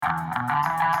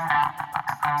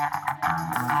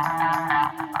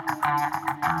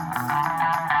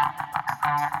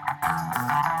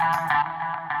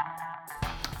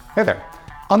Hey there.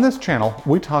 On this channel,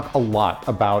 we talk a lot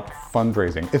about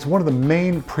fundraising. It's one of the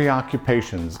main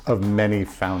preoccupations of many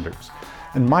founders.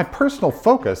 And my personal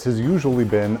focus has usually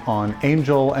been on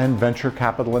angel and venture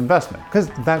capital investment, because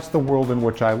that's the world in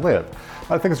which I live.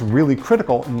 But I think it's really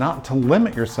critical not to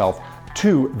limit yourself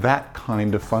to that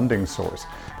kind of funding source.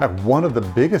 In fact, one of the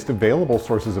biggest available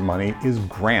sources of money is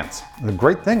grants. The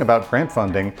great thing about grant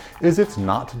funding is it's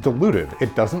not dilutive.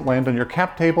 It doesn't land on your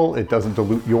cap table, it doesn't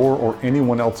dilute your or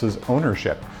anyone else's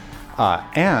ownership.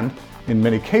 And in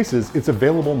many cases, it's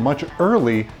available much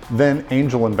early than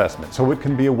angel investment. So it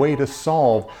can be a way to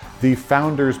solve the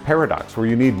founder's paradox, where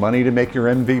you need money to make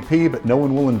your MVP, but no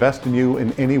one will invest in you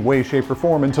in any way, shape, or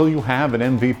form until you have an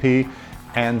MVP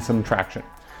and some traction.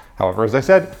 However, as I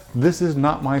said, this is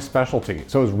not my specialty.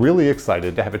 So I was really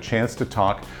excited to have a chance to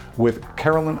talk with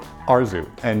Carolyn Arzu,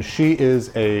 and she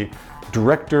is a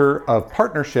director of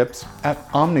partnerships at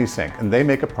OmniSync, and they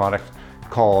make a product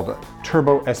called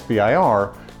Turbo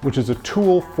SBIR, which is a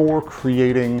tool for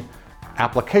creating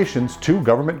applications to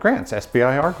government grants,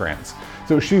 SBIR grants.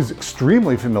 So she's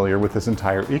extremely familiar with this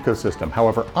entire ecosystem.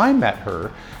 However, I met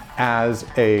her as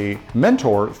a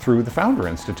mentor through the Founder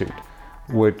Institute,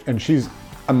 and she's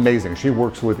amazing. She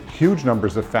works with huge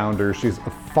numbers of founders. She's a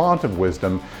font of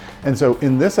wisdom. And so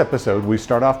in this episode, we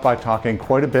start off by talking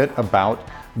quite a bit about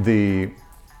the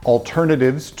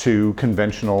alternatives to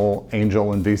conventional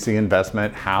angel and VC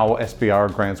investment, how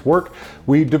SBIR grants work.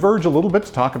 We diverge a little bit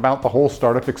to talk about the whole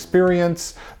startup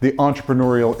experience, the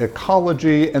entrepreneurial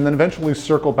ecology, and then eventually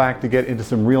circle back to get into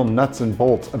some real nuts and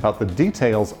bolts about the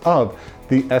details of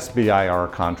the SBIR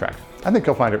contract. I think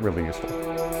you'll find it really useful.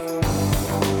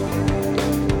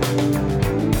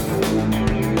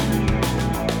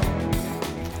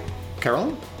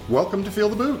 Carolyn, welcome to Feel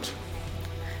the Boot.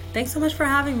 Thanks so much for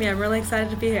having me. I'm really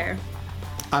excited to be here.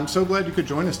 I'm so glad you could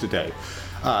join us today.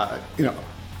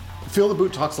 Feel the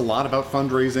Boot talks a lot about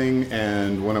fundraising,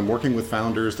 and when I'm working with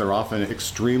founders, they're often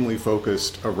extremely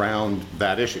focused around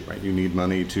that issue, right? You need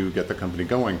money to get the company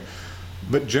going.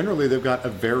 But generally, they've got a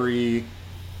very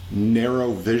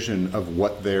narrow vision of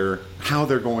how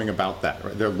they're going about that,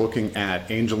 right? They're looking at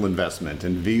angel investment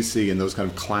and VC and those kind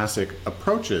of classic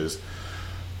approaches.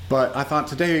 But I thought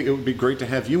today it would be great to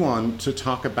have you on to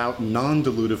talk about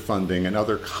non-dilutive funding and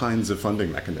other kinds of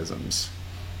funding mechanisms.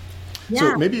 Yeah.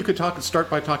 So maybe you could start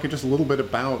by talking just a little bit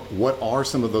about what are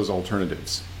some of those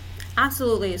alternatives.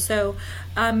 Absolutely. So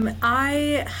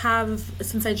I have,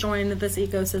 since I joined this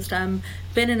ecosystem,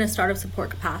 been in a startup support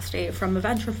capacity, from a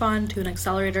venture fund to an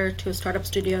accelerator to a startup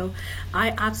studio.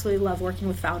 I absolutely love working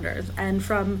with founders. And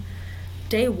from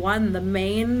day one, the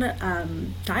main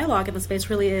dialogue in the space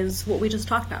really is what we just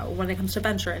talked about when it comes to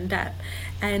venture and debt.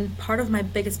 And part of my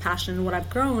biggest passion and what I've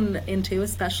grown into,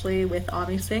 especially with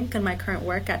OmniSync and my current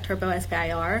work at Turbo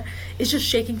SBIR, is just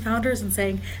shaking founders and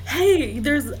saying, hey,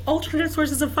 there's alternate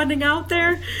sources of funding out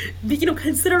there.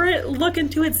 Consider it, look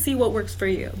into it, see what works for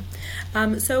you.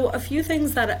 So a few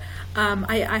things that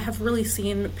I have really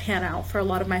seen pan out for a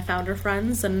lot of my founder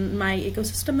friends and my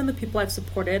ecosystem and the people I've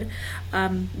supported.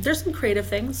 There's some creative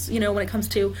things, when it comes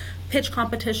to pitch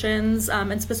competitions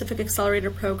and specific accelerator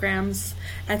programs,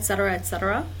 et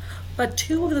cetera. But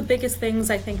two of the biggest things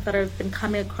I think that I've been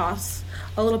coming across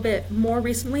a little bit more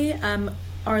recently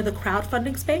are the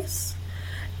crowdfunding space,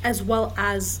 as well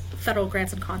as federal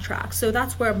grants and contracts. So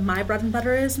that's where my bread and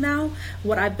butter is now.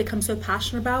 What I've become so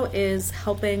passionate about is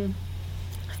helping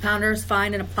founders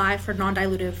find and apply for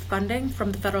non-dilutive funding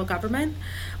from the federal government.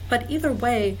 But either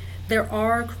way, there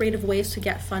are creative ways to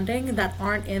get funding that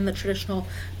aren't in the traditional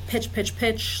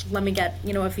pitch, let me get, a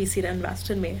VC to invest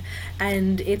in me.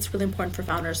 And it's really important for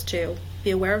founders to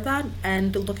be aware of that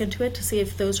and look into it to see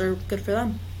if those are good for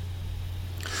them.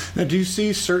 Now, do you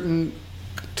see certain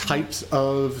types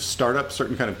of startups,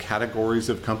 certain kind of categories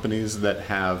of companies that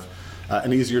have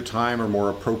an easier time or more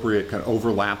appropriate kind of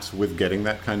overlaps with getting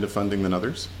that kind of funding than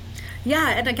others? Yeah,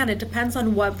 and again, it depends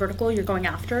on what vertical you're going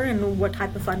after and what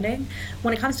type of funding.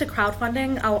 When it comes to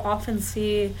crowdfunding, I'll often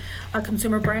see a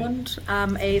consumer brand,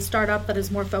 a startup that is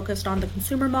more focused on the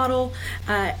consumer model,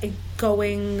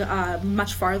 going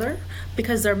much farther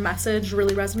because their message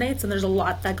really resonates, and there's a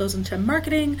lot that goes into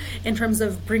marketing in terms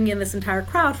of bringing in this entire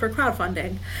crowd for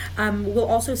crowdfunding. We'll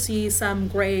also see some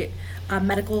great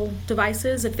medical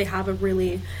devices if they have a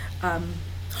really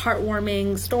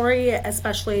heartwarming story,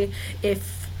 especially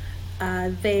if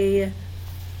they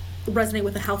resonate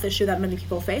with a health issue that many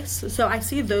people face. So I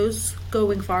see those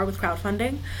going far with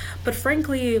crowdfunding. But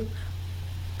frankly,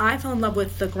 I fell in love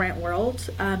with the grant world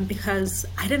because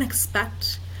I didn't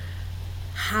expect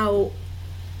how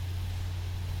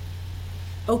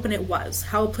open it was,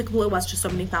 how applicable it was to so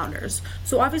many founders.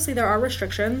 So obviously there are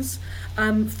restrictions.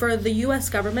 For the US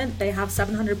government, they have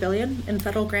 $700 billion in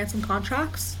federal grants and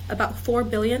contracts. About $4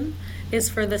 billion is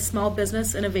for the Small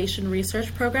Business Innovation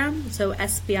Research Program, so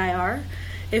SBIR.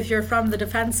 If you're from the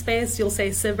defense space, you'll say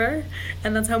SBIR,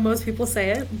 and that's how most people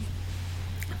say it.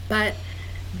 But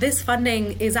this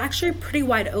funding is actually pretty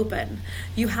wide open.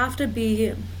 You have to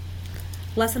be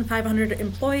less than 500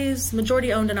 employees,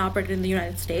 majority owned and operated in the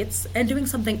United States, and doing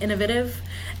something innovative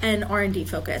and R&D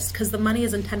focused, because the money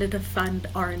is intended to fund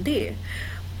R&D.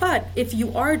 But if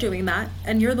you are doing that,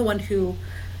 and you're the one who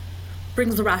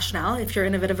brings the rationale, if you're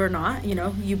innovative or not,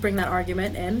 you bring that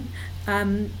argument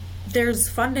in, there's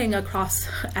funding across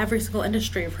every single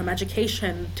industry, from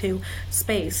education to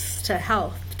space to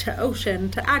health to ocean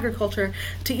to agriculture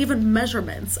to even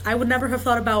measurements. I would never have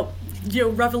thought about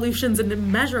revolutions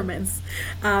in measurements,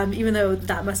 even though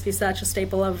that must be such a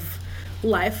staple of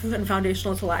life and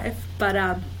foundational to life. But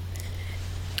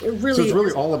it really so it's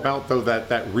really all about, though,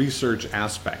 that research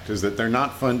aspect, is that they're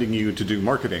not funding you to do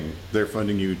marketing, they're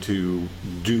funding you to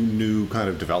do new kind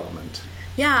of development.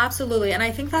 Yeah, absolutely. And I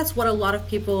think that's what a lot of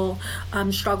people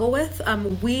struggle with.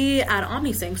 We at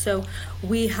OmniSync, so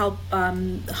we help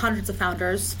hundreds of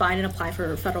founders find and apply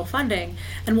for federal funding,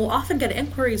 and we'll often get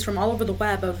inquiries from all over the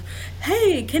web of,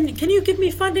 hey, can you give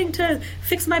me funding to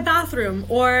fix my bathroom?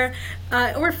 Or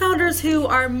founders who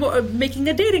are making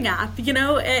a dating app,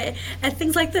 and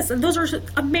things like this. And those are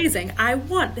amazing. I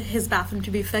want his bathroom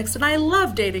to be fixed, and I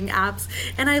love dating apps,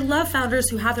 and I love founders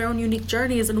who have their own unique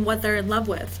journeys and what they're in love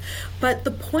with. But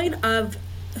the point of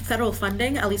federal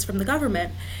funding, at least from the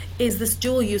government, is this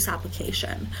dual use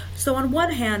application. So on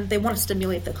one hand, they want to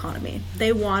stimulate the economy.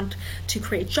 They want to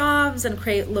create jobs and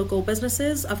create local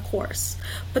businesses, of course.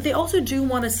 But they also do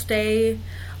want to stay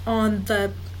on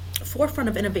the forefront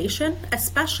of innovation,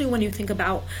 especially when you think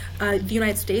about the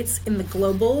United States in the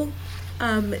global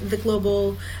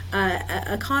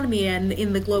economy and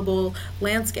in the global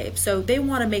landscape. So they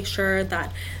want to make sure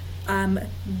that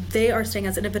they are staying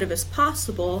as innovative as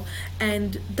possible.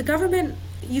 And the government,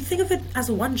 you think of it as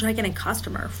one gigantic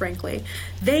customer, frankly.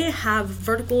 They have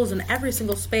verticals in every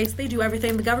single space. They do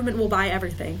everything. The government will buy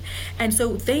everything. And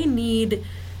so they need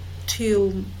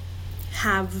to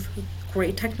have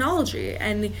great technology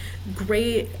and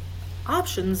great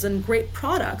options and great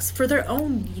products for their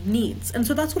own needs. And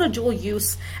so that's what a dual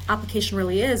use application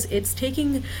really is. It's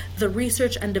taking the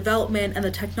research and development and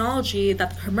the technology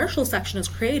that the commercial section is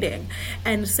creating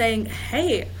and saying,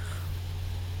 hey,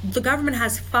 the government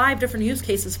has 5 different use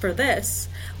cases for this.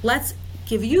 Let's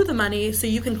give you the money so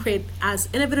you can create as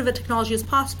innovative a technology as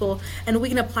possible, and we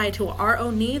can apply it to our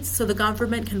own needs so the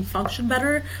government can function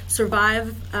better,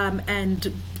 survive,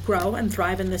 and grow and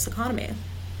thrive in this economy.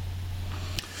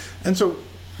 And so,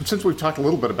 since we've talked a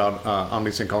little bit about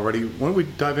OmniSync already, why don't we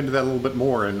dive into that a little bit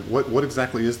more, and what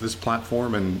exactly is this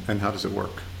platform and how does it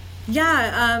work?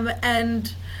 Yeah,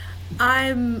 and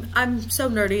I'm so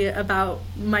nerdy about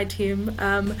my team.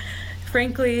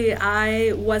 Frankly,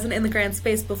 I wasn't in the grant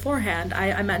space beforehand.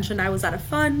 I mentioned I was at a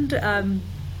fund,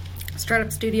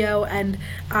 startup studio, and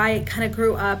I kind of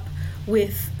grew up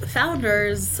with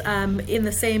founders in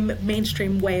the same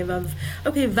mainstream wave of,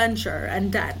 okay, venture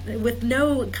and debt, with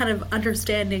no kind of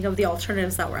understanding of the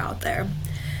alternatives that were out there.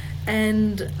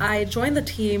 And I joined the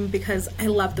team because I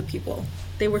love the people.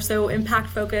 They were so impact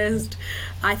focused.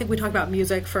 I think we talked about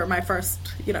music for my first,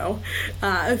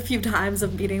 a few times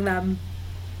of meeting them.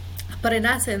 But in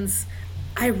essence,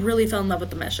 I really fell in love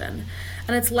with the mission.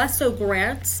 And it's less so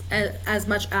grants as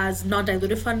much as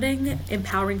non-dilutive funding,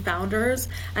 empowering founders,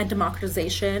 and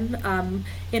democratization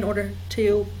in order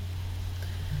to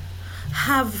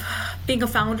have being a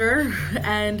founder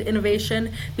and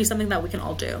innovation be something that we can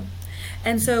all do.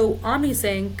 And so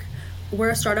OmniSync,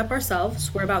 we're a startup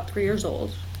ourselves. We're about 3 years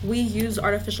old. We use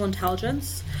artificial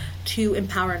intelligence to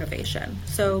empower innovation.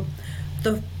 So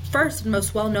the first and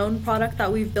most well-known product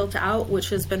that we've built out, which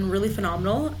has been really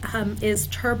phenomenal, is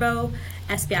Turbo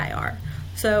SBIR.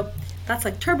 So that's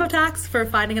like TurboTax for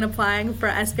finding and applying for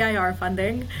SBIR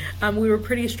funding. We were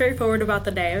pretty straightforward about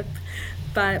the name,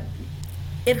 but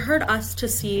it hurt us to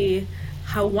see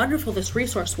how wonderful this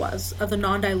resource was of the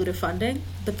non-dilutive funding,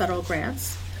 the federal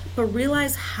grants, but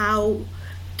realize how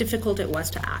difficult it was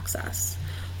to access.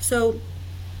 So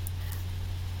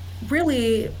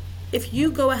really, if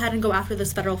you go ahead and go after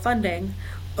this federal funding,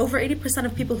 over 80%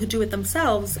 of people who do it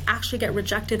themselves actually get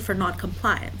rejected for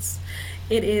non-compliance.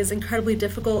 it is incredibly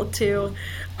difficult to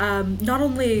not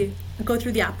only go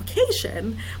through the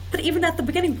application, but even at the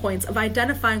beginning points of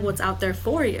identifying what's out there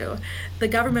for you. The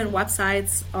government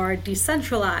websites are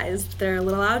decentralized, they're a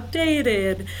little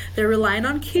outdated, they're relying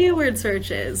on keyword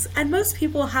searches, and most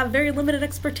people have very limited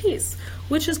expertise,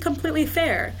 which is completely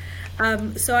fair.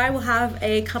 So I will have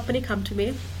a company come to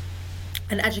me,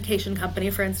 an education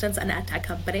company, for instance, an ed tech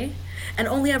company, and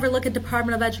only ever look at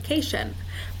Department of Education,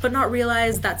 but not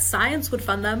realize that science would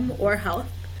fund them, or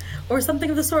health, or something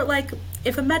of the sort. Like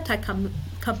if a medtech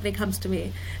company comes to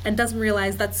me and doesn't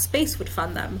realize that space would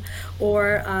fund them,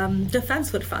 or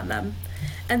defense would fund them.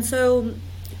 And so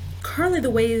currently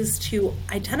the ways to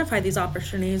identify these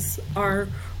opportunities are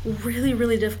really,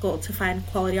 really difficult to find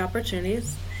quality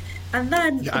opportunities. And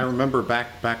then I remember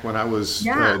back when I was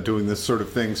doing this sort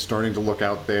of thing, starting to look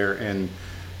out there, and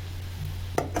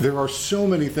there are so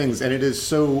many things, and it is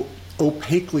so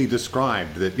opaquely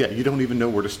described that you don't even know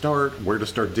where to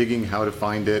start digging, how to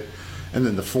find it. And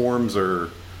then the forms are,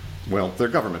 well, they're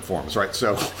government forms, right?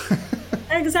 So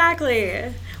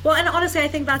exactly. Well, and honestly, I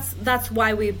think that's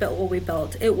why we built what we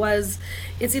built.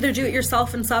 It's either do it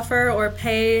yourself and suffer, or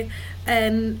pay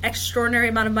an extraordinary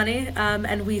amount of money,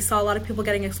 and we saw a lot of people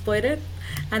getting exploited.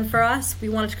 And for us, we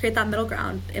wanted to create that middle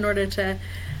ground in order to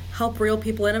help real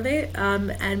people innovate,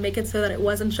 and make it so that it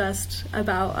wasn't just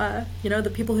about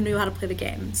the people who knew how to play the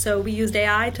game. So we used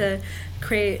AI to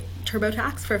create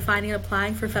TurboTax for finding and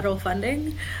applying for federal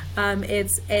funding.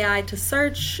 It's AI to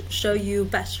search, show you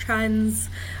best trends,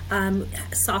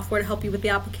 software to help you with the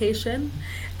application,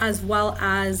 as well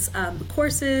as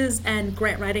courses and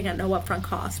grant writing at no upfront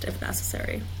cost if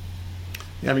necessary.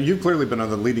 Yeah, I mean, you've clearly been on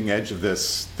the leading edge of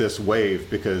this wave,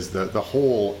 because the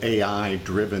whole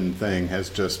AI-driven thing has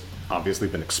just obviously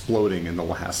been exploding in the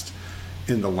last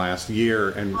year,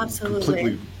 and Absolutely.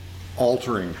 completely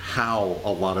altering how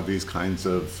a lot of these kinds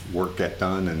of work get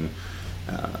done. And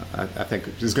I think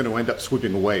is going to end up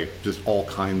sweeping away just all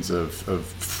kinds of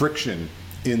friction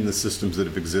in the systems that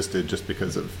have existed just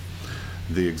because of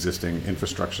the existing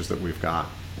infrastructures that we've got.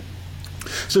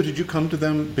 So did you come to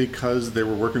them because they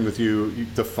were working with you,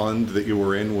 the fund that you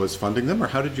were in was funding them, or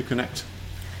how did you connect?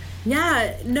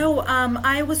 Yeah, no,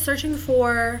 I was searching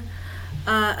for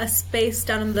a space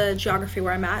down in the geography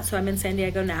where I'm at, so I'm in San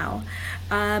Diego now,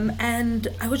 and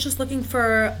I was just looking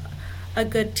for a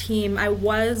good team. I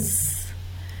was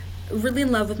really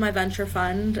in love with my venture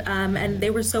fund, and they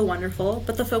were so wonderful,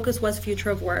 but the focus was future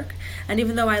of work. And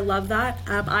even though I love that,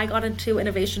 I got into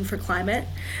innovation for climate,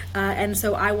 and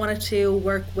so I wanted to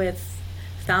work with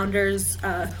founders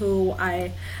who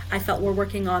I felt were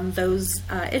working on those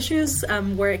issues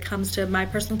where it comes to my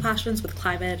personal passions with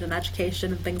climate and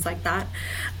education and things like that.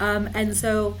 And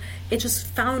so it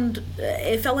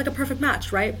felt like a perfect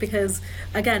match, right? Because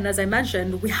again, as I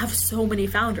mentioned, we have so many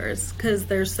founders because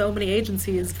there's so many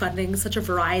agencies funding such a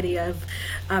variety of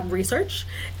research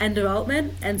and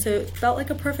development. And so it felt like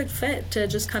a perfect fit to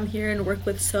just come here and work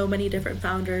with so many different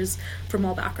founders from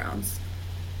all backgrounds.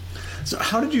 So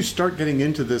how did you start getting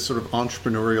into this sort of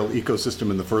entrepreneurial ecosystem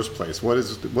in the first place? What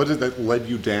is it that led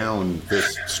you down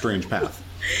this strange path?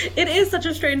 It is such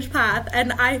a strange path,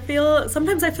 and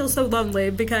sometimes I feel so lonely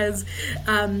because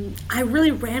I really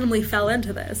randomly fell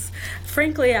into this.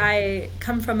 Frankly, I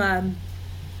come from a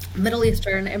Middle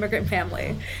Eastern immigrant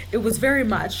family. It was very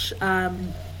much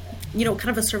kind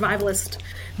of a survivalist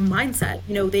mindset.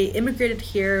 They immigrated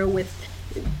here with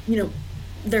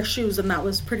their shoes, and that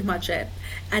was pretty much it.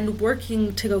 And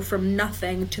working to go from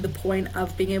nothing to the point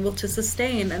of being able to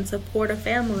sustain and support a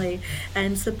family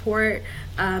and support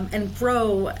and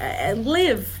grow and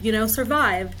live,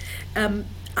 survive.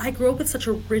 I grew up with such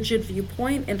a rigid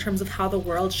viewpoint in terms of how the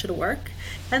world should work.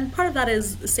 And part of that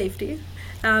is safety.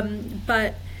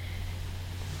 But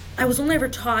I was only ever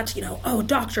taught,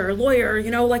 doctor, lawyer,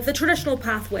 like the traditional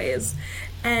pathways.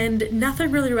 And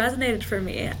nothing really resonated for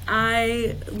me.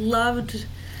 I loved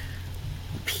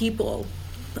people.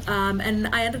 And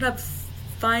I ended up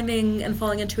finding and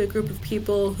falling into a group of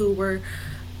people who were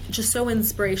just so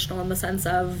inspirational in the sense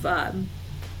of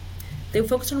they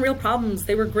focused on real problems.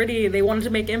 They were gritty. They wanted to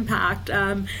make impact.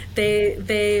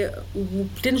 They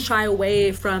didn't shy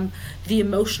away from the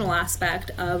emotional aspect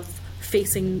of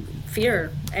facing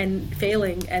fear and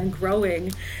failing and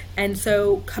growing. And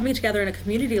so coming together in a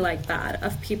community like that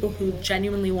of people who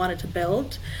genuinely wanted to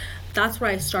build, that's where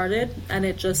I started, and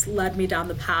it just led me down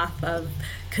the path of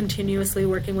continuously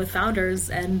working with founders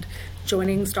and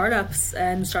joining startups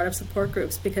and startup support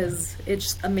groups because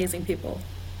it's amazing people.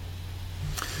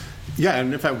 Yeah,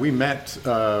 and in fact, we met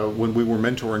when we were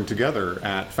mentoring together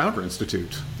at Founder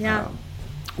Institute. Yeah.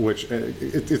 Which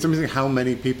it's amazing how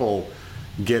many people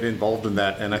get involved in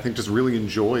that, and I think just really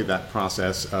enjoy that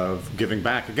process of giving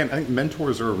back. Again, I think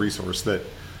mentors are a resource that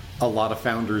a lot of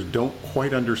founders don't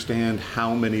quite understand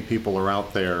how many people are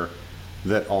out there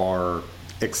that are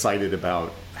excited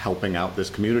about helping out this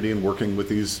community and working with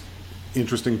these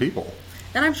interesting people.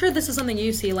 And I'm sure this is something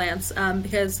you see, Lance,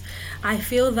 because I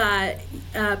feel that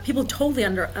people totally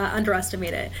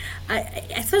underestimate it,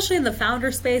 especially in the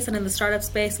founder space and in the startup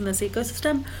space and this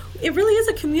ecosystem. It really is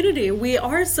a community. We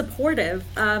are supportive.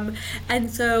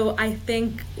 And so I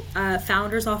think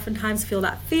founders oftentimes feel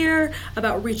that fear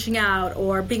about reaching out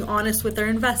or being honest with their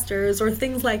investors or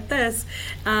things like this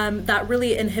that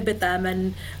really inhibit them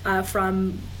and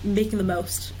from making the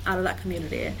most out of that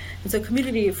community. And so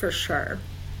community for sure.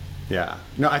 Yeah.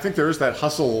 No, I think there is that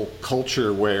hustle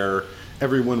culture where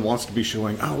everyone wants to be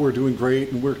showing, oh, we're doing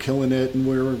great and we're killing it and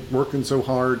we're working so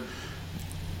hard.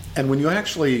 And when you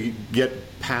actually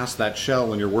get past that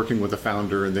shell and you're working with a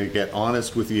founder and they get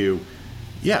honest with you,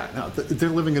 yeah, now they're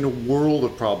living in a world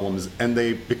of problems, and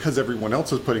they, because everyone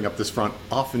else is putting up this front,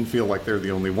 often feel like they're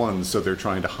the only ones, so they're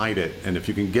trying to hide it. And if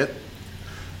you can get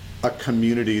a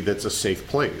community that's a safe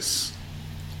place,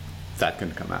 that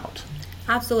can come out.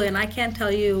 Absolutely, and I can't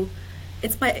tell you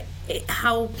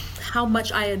how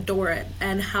much I adore it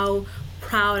and how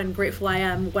proud and grateful I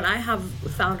am when I have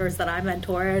founders that I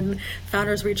mentor and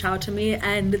founders reach out to me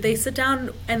and they sit down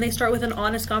and they start with an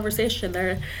honest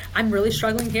conversation. I'm really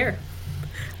struggling here.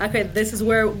 Okay, this is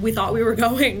where we thought we were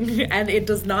going, and it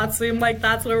does not seem like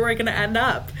that's where we're going to end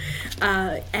up.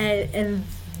 And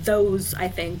those, I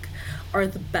think, are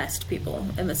the best people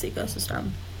in this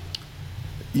ecosystem.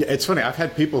 Yeah, it's funny. I've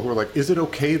had people who are like, is it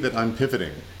okay that I'm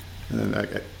pivoting? And I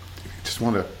just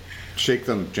want to shake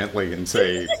them gently and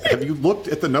say, have you looked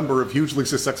at the number of hugely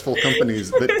successful companies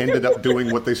that ended up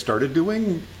doing what they started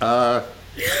doing?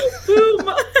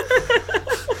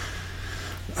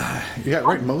 Yeah,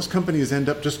 right. Most companies end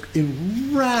up just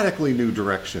in radically new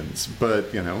directions.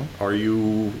 But, are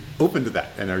you open to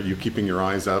that? And are you keeping your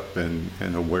eyes up and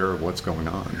aware of what's going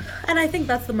on? And I think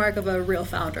that's the mark of a real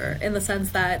founder, in the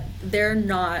sense that they're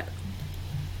not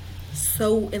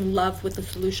so in love with the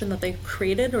solution that they've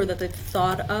created or that they've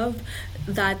thought of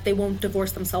that they won't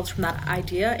divorce themselves from that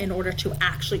idea in order to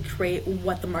actually create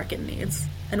what the market needs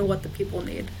and what the people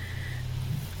need.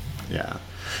 Yeah.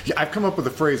 Yeah, I've come up with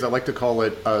a phrase. I like to call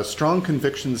it strong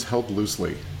convictions held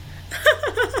loosely.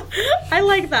 I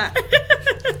like that.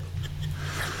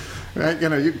 Right?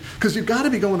 Because you've got to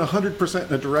be going 100%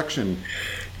 in a direction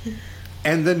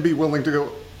and then be willing to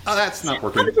go, oh, that's not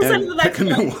working. 100% and of the next pick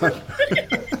a new one.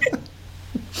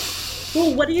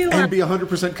 Well, what do you... and be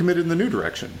 100% committed in the new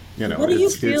direction. What do you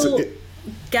feel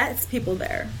gets people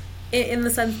there? In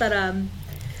the sense that...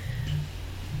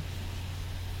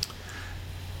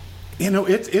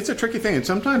 It's a tricky thing, and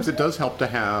sometimes it does help to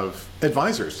have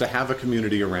advisors, to have a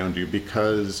community around you,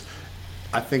 because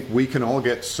I think we can all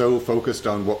get so focused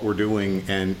on what we're doing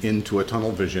and into a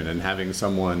tunnel vision, and having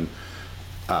someone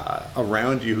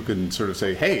around you who can sort of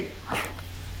say, hey,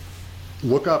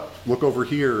 look up, look over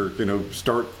here,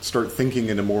 start thinking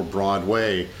in a more broad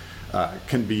way,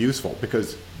 can be useful,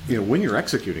 because when you're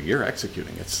executing.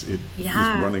 It's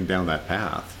running down that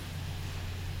path.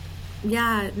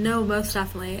 Yeah, no, most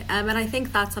definitely. And I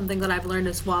think that's something that I've learned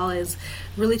as well, is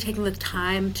really taking the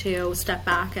time to step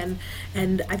back, and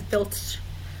I've built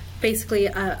basically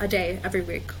a day every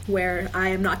week where I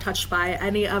am not touched by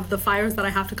any of the fires that I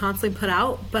have to constantly put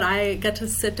out, but I get to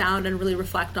sit down and really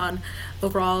reflect on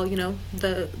overall,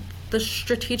 the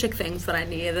strategic things that I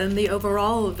need and the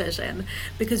overall vision,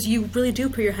 because you really do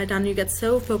put your head down and you get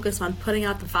so focused on putting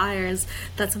out the fires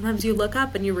that sometimes you look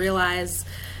up and you realize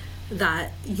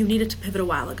that you needed to pivot a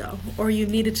while ago, or you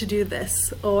needed to do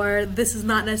this, or this is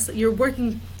not necessarily, you're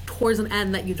working towards an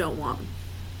end that you don't want.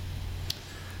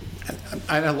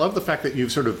 And I love the fact that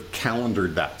you've sort of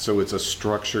calendared that, so it's a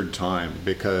structured time,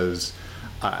 because,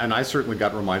 and I certainly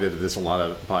got reminded of this a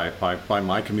lot by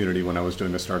my community when I was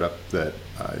doing a startup, that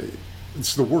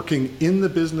it's the working in the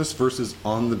business versus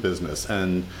on the business.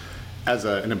 And as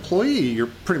an employee, you're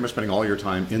pretty much spending all your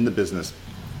time in the business.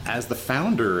 As the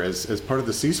founder, as part of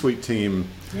the C-suite team,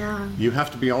 you have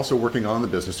to be also working on the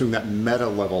business, doing that meta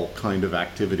level kind of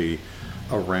activity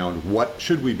around what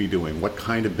should we be doing, what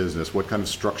kind of business, what kind of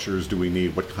structures do we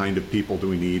need, what kind of people do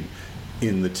we need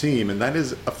in the team, and that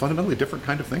is a fundamentally different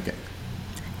kind of thinking.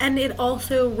 And it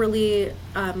also really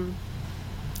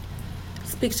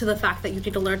speaks to the fact that you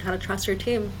need to learn how to trust your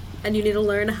team. And you need to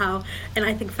learn how, and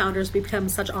I think founders become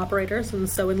such operators and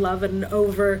so in love and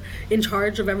over in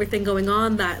charge of everything going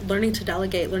on, that learning to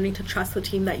delegate, learning to trust the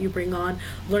team that you bring on,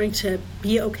 learning to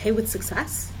be okay with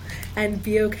success and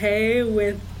be okay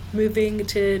with moving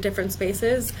to different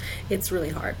spaces, it's really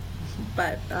hard.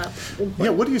 But yeah,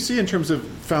 what do you see in terms of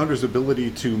founders'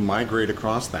 ability to migrate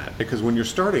across that? Because when you're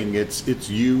starting, it's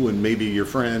you and maybe your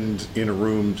friend in a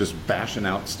room just bashing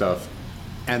out stuff.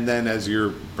 And then as you're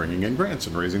bringing in grants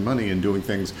and raising money and doing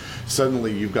things,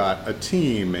 suddenly you've got a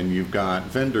team and you've got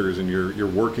vendors and you're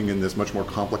working in this much more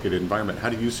complicated environment. How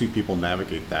do you see people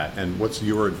navigate that? And what's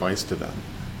your advice to them?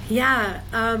 Yeah,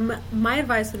 my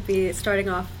advice would be, starting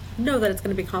off, know that it's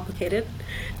going to be complicated.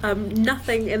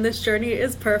 Nothing in this journey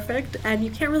is perfect, and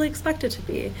you can't really expect it to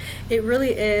be. It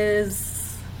really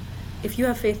is, if you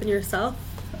have faith in yourself,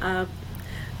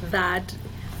 that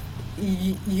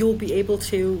you'll be able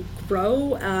to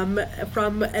grow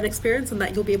from an experience, and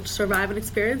that you'll be able to survive an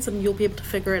experience, and you'll be able to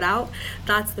figure it out.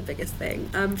 That's the biggest thing.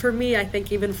 For me, I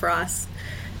think even for us,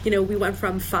 we went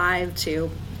from 5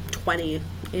 to 20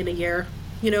 in a year,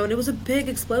 and it was a big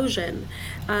explosion.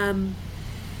 And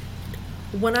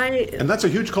that's a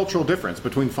huge cultural difference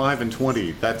between 5 and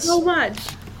 20. That's so much.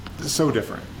 So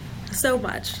different. So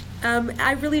much.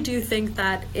 I really do think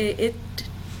that it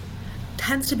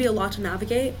tends to be a lot to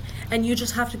navigate, and you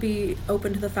just have to be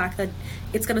open to the fact that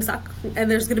it's going to suck, and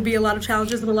there's going to be a lot of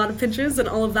challenges and a lot of pinches and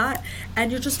all of that,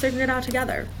 and you're just figuring it out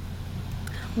together.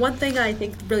 One thing I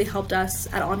think really helped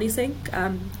us at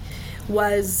OmniSync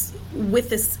was, with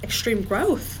this extreme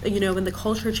growth, and the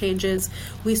culture changes,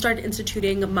 we started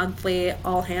instituting a monthly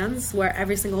all hands where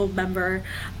every single member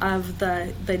of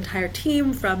the entire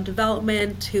team, from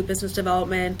development to business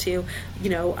development to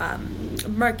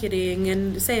marketing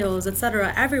and sales,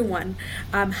 etc., everyone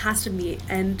has to meet,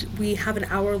 and we have an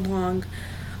hour-long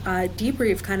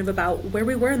debrief kind of about where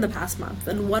we were in the past month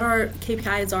and what our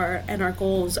KPIs are and our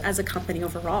goals as a company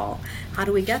overall. How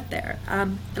do we get there?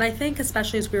 And I think,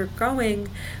 especially as we were growing,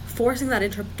 forcing that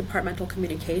interdepartmental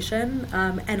communication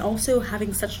and also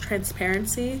having such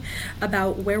transparency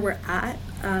about where we're at,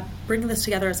 bringing this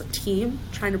together as a team,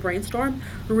 trying to brainstorm,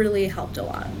 really helped a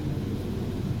lot.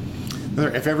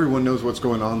 If everyone knows what's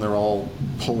going on, they're all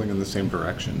pulling in the same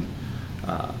direction.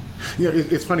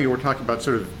 It's funny, we're talking about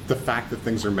sort of the fact that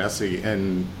things are messy,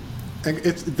 and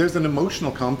there's an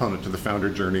emotional component to the founder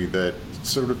journey that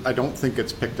sort of, I don't think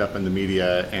it's picked up in the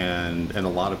media, and a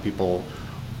lot of people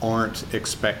aren't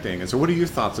expecting. And so what are your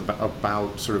thoughts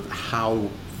about sort of how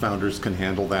founders can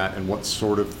handle that, and what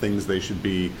sort of things they should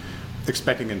be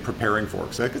expecting and preparing for?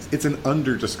 Because it's an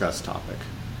under-discussed topic.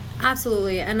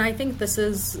 Absolutely, and I think this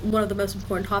is one of the most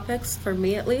important topics, for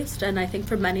me at least, and I think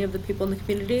for many of the people in the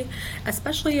community,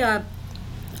 especially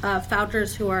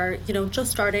founders who are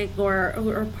just starting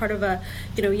or part of a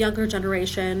younger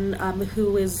generation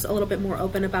who is a little bit more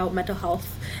open about mental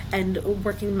health and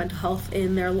working mental health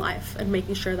in their life, and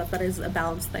making sure that that is a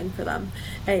balanced thing for them.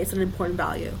 It's an important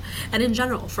value, and in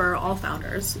general for all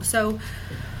founders. So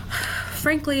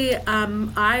frankly,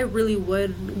 I really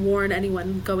would warn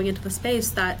anyone going into the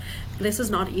space that this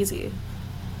is not easy.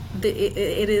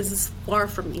 It is far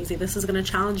from easy. This is going to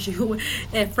challenge you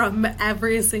from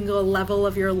every single level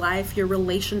of your life, your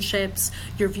relationships,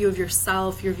 your view of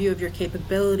yourself, your view of your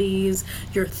capabilities,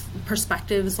 your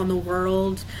perspectives on the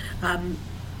world.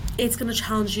 It's going to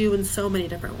challenge you in so many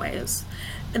different ways.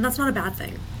 And that's not a bad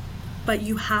thing. But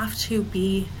you have to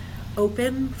be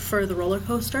open for the roller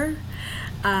coaster.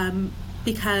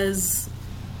 Because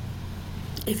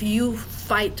if you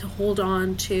fight to hold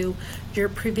on to your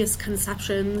previous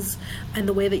conceptions and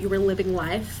the way that you were living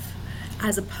life,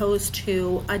 as opposed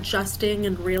to adjusting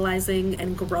and realizing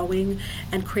and growing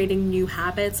and creating new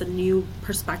habits and new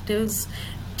perspectives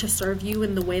to serve you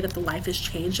in the way that the life is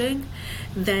changing,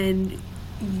 then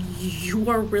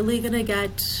you are really going to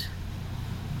get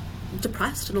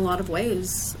depressed in a lot of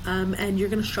ways, and you're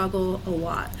going to struggle a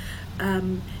lot.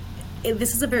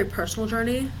 This is a very personal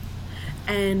journey,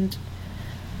 and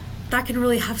that can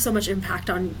really have so much impact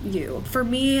on you. For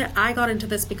me, I got into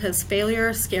this because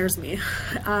failure scares me,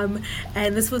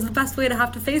 and this was the best way to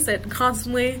have to face it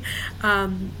constantly.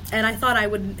 And I thought I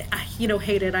would,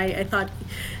 hate it. I thought,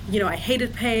 I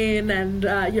hated pain, and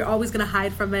you're always going to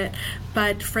hide from it.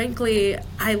 But frankly,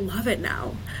 I love it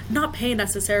now. Not pain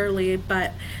necessarily,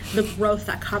 but the growth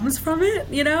that comes from it,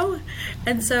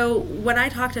 And so when I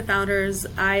talk to founders,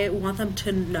 I want them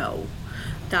to know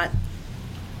that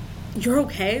you're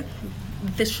okay.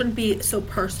 This shouldn't be so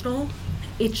personal.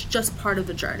 It's just part of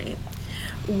the journey.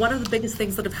 One of the biggest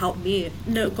things that have helped me.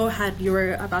 No, go ahead. You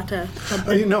were about to.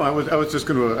 I was just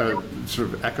going to sort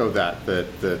of echo that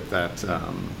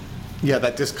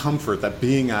discomfort, that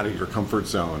being out of your comfort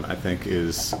zone, I think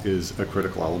is a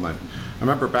critical element. I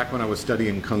remember back when I was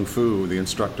studying Kung Fu, the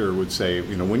instructor would say,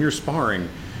 when you're sparring,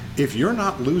 if you're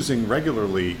not losing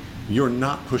regularly, you're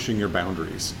not pushing your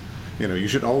boundaries. You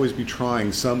should always be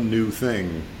trying some new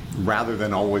thing rather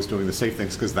than always doing the safe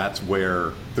things, because that's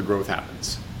where the growth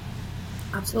happens.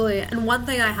 Absolutely. And one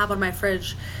thing I have on my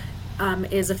fridge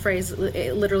is a phrase,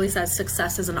 it literally says,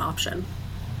 success is an option.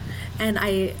 And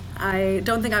I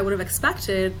don't think I would have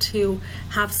expected to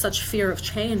have such fear of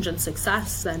change and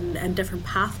success and different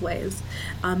pathways,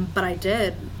 but I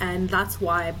did, and that's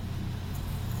why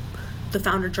the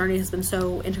founder journey has been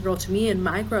so integral to me in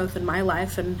my growth in my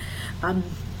life and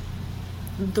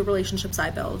the relationships I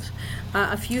build.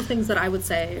 A few things that I would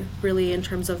say really in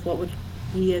terms of what would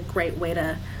be a great way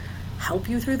to help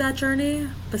you through that journey,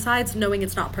 besides knowing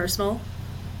it's not personal,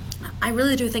 I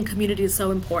really do think community is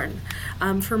so important.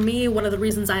 For me, one of the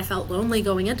reasons I felt lonely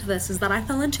going into this is that I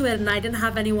fell into it and I didn't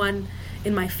have anyone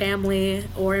in my family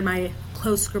or in my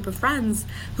close group of friends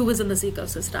who was in this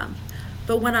ecosystem.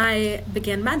 But when I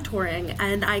began mentoring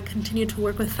and I continued to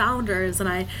work with founders and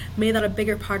I made that a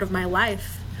bigger part of my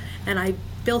life and I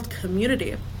built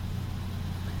community,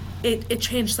 it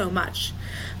changed so much,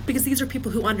 because these are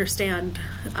people who understand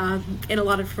in a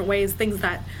lot of different ways things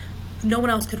that no one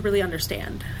else could really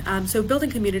understand. So building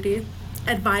community,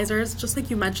 advisors, just like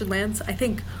you mentioned, Lance, I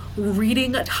think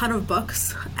reading a ton of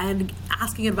books and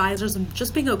asking advisors and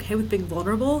just being okay with being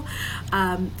vulnerable,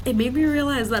 it made me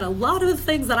realize that a lot of the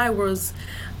things that I was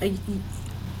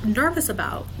nervous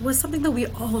about was something that we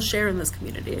all share in this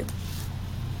community.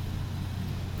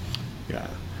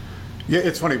 Yeah,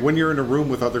 it's funny, when you're in a room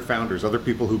with other founders, other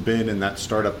people who've been in that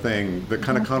startup thing, the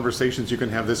kind of conversations you can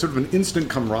have, there's sort of an instant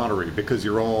camaraderie because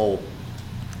you're all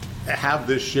have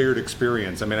this shared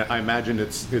experience. I mean, I imagine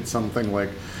it's something like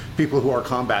people who are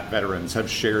combat veterans have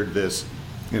shared this,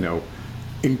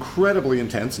 incredibly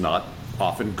intense, not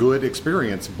often good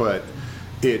experience, but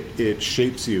it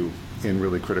shapes you in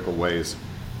really critical ways.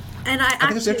 And I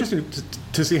think it's interesting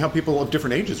to see how people of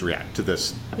different ages react to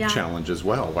this challenge as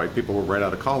well, right? People who are right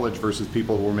out of college versus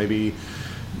people who are maybe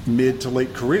mid to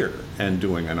late career and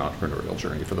doing an entrepreneurial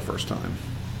journey for the first time.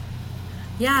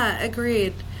 Yeah,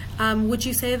 agreed. Would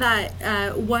you say that,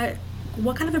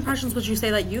 what kind of impressions would you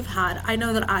say that you've had? I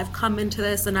know that I've come into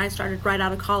this and I started right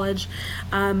out of college,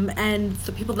 and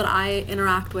the people that I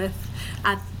interact with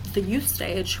at the youth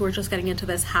stage who are just getting into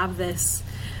this have this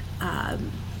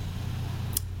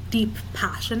deep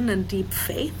passion and deep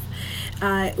faith,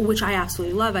 which I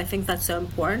absolutely love. I think that's so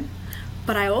important.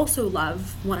 But I also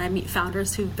love when I meet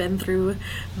founders who've been through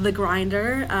the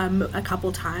grinder a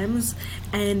couple times,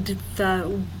 and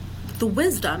the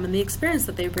wisdom and the experience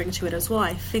that they bring to it as well.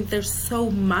 I think there's so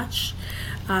much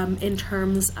in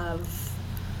terms of,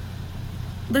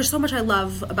 there's so much I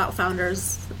love about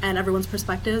founders and everyone's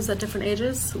perspectives at different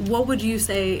ages. What would you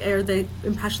say are the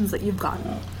impressions that you've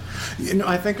gotten?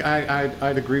 I think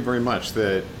I'd agree very much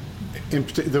that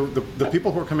the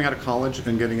people who are coming out of college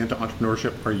and getting into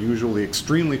entrepreneurship are usually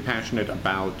extremely passionate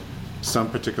about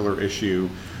some particular issue.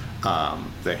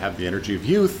 They have the energy of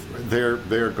youth.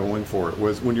 They're going for it.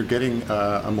 Whereas when you're getting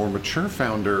a more mature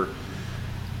founder,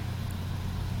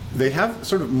 they have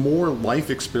sort of more life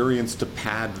experience to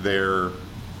pad their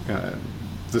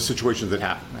the situations that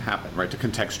happen, right? To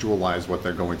contextualize what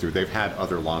they're going through. They've had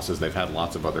other losses. They've had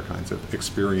lots of other kinds of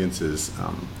experiences,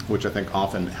 which I think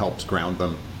often helps ground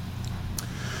them.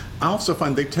 I also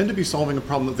find they tend to be solving a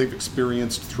problem that they've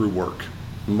experienced through work.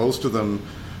 Most of them,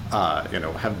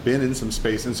 have been in some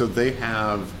space, and so they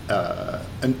have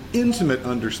an intimate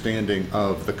understanding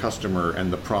of the customer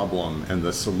and the problem and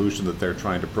the solution that they're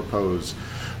trying to propose.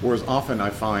 Whereas often I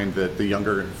find that the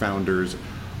younger founders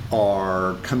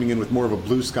are coming in with more of a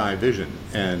blue sky vision,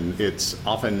 and it's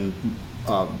often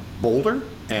bolder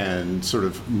and sort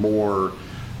of more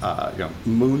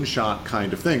moonshot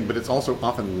kind of thing, but it's also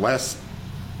often less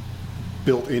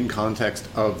built in context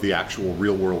of the actual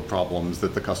real world problems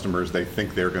that the customers they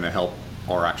think they're going to help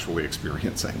are actually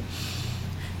experiencing.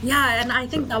 Yeah, and I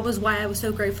think that was why I was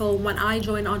so grateful when I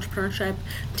joined entrepreneurship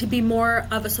to be more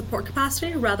of a support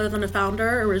capacity rather than a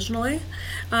founder originally,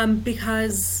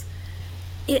 because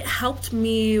it helped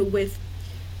me with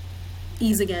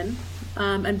easing in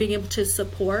and being able to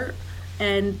support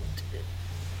and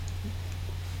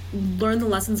learn the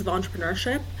lessons of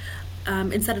entrepreneurship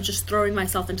instead of just throwing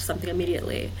myself into something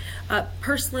immediately.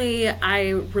 Personally, I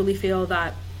really feel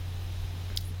that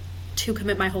to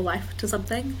commit my whole life to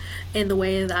something in the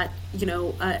way that,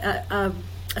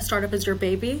 a startup is your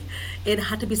baby, it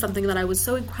had to be something that I was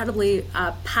so incredibly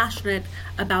passionate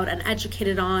about and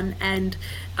educated on and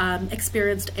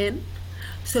experienced in,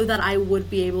 so that I would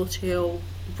be able to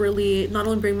really not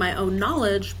only bring my own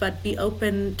knowledge, but be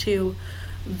open to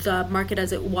the market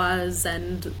as it was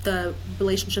and the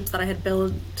relationships that I had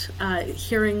built,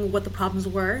 hearing what the problems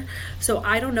were. So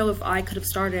I don't know if I could have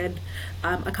started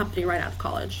a company right out of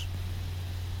college.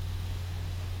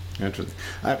 Interesting.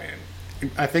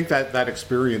 I think that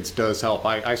experience does help.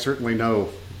 I certainly know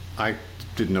I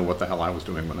didn't know what the hell I was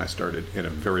doing when I started in a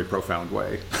very profound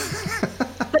way.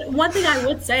 But one thing I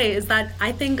would say is that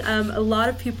I think a lot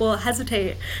of people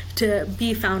hesitate to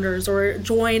be founders or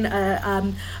join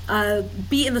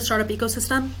be in the startup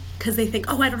ecosystem because they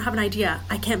think, oh, I don't have an idea.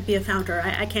 I can't be a founder.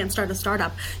 I can't start a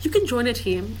startup. You can join a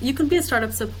team. You can be a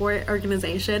startup support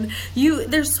organization.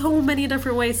 There's so many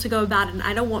different ways to go about it. And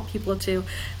I don't want people to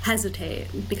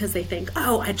hesitate because they think,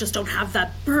 oh, I just don't have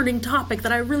that burning topic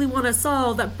that I really want to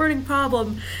solve, that burning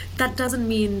problem. That doesn't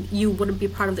mean you wouldn't be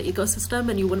part of the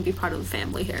ecosystem and you wouldn't be part of the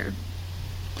family here.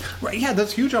 Right, yeah,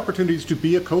 that's huge opportunities to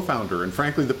be a co-founder. And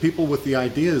frankly, the people with the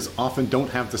ideas often don't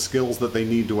have the skills that they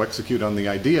need to execute on the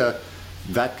idea.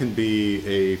 That can be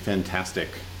a fantastic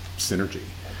synergy.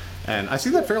 And I see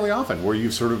that fairly often where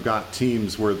you've sort of got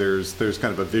teams where there's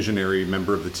kind of a visionary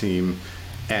member of the team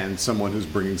and someone who's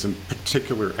bringing some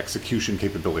particular execution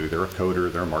capability. They're a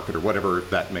coder, they're a marketer, whatever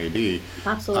that may be.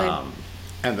 Absolutely.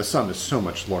 And the sum is so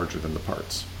much larger than the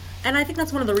parts. And I think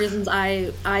that's one of the reasons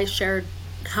I shared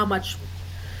how much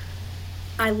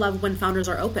I love when founders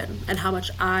are open and how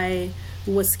much I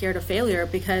was scared of failure,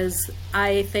 because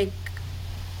I think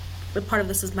part of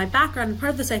this is my background, and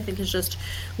part of this I think is just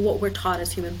what we're taught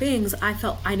as human beings. I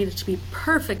felt I needed to be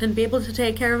perfect and be able to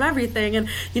take care of everything, and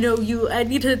I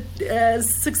need to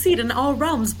succeed in all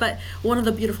realms. But one of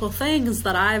the beautiful things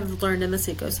that I've learned in this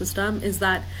ecosystem is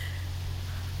that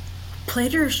play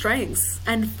to your strengths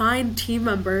and find team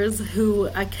members who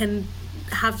can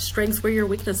have strengths where your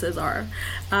weaknesses are.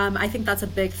 I think that's a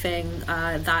big thing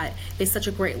that is such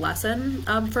a great lesson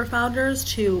for founders,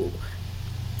 to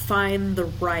find the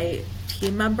right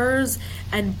team members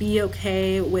and be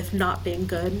okay with not being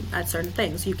good at certain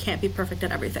things. You can't be perfect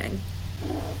at everything.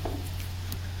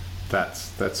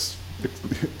 That's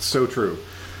so true.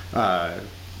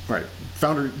 Right.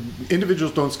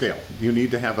 Individuals don't scale. You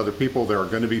need to have other people. There are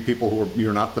going to be people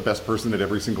you're not the best person at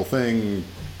every single thing.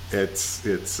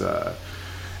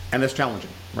 And it's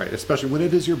challenging, right? Especially when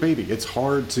it is your baby. It's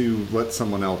hard to let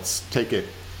someone else take it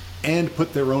and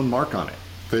put their own mark on it.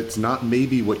 It's not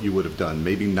maybe what you would have done,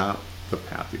 maybe not the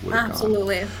path you would have gone.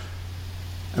 Absolutely. And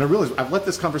I realize I've let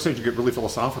this conversation get really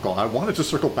philosophical. I wanted to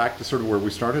circle back to sort of where we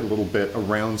started a little bit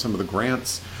around some of the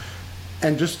grants,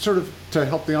 and just sort of to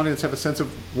help the audience have a sense of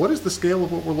what is the scale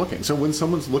of what we're looking. So when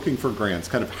someone's looking for grants,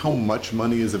 kind of how much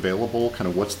money is available, kind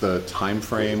of what's the time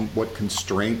frame, what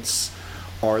constraints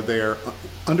are there?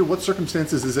 Under what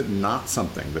circumstances is it not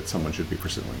something that someone should be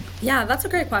pursuing? Yeah, that's a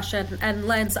great question. And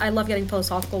Lance, I love getting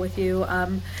philosophical with you.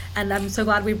 And I'm so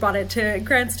glad we brought it to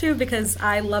grants too, because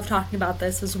I love talking about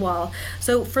this as well.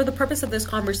 So for the purpose of this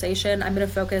conversation, I'm going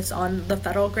to focus on the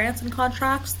federal grants and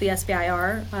contracts, the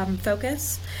SBIR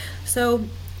focus. So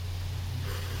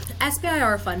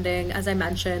SBIR funding, as I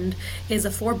mentioned, is a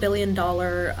 $4 billion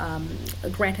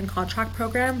grant and contract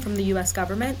program from the U.S.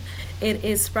 government. It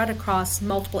is spread across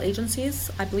multiple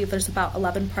agencies. I believe there's about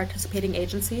 11 participating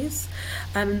agencies.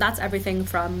 That's everything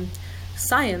from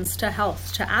science to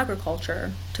health to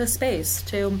agriculture to space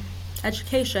to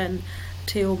education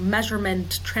to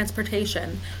measurement,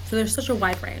 transportation. So there's such a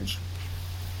wide range.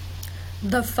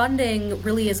 The funding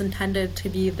really is intended to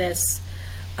be this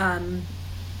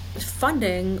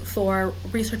funding for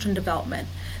research and development.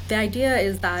 The idea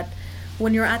is that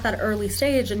when you're at that early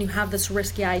stage and you have this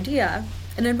risky idea,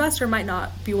 an investor might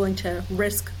not be willing to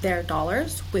risk their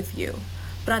dollars with you.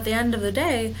 But at the end of the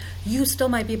day, you still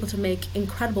might be able to make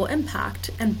incredible impact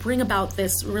and bring about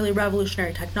this really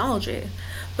revolutionary technology.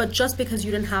 But just because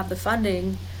you didn't have the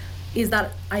funding, is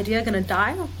that idea going to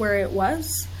die where it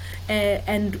was?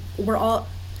 And are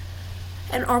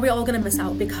we all going to miss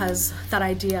out because that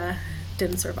idea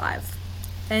didn't survive?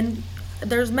 And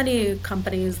there's many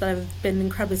companies that have been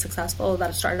incredibly successful that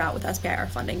have started out with SBIR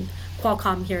funding.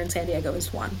 Qualcomm here in San Diego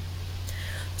is one.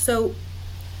 So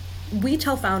we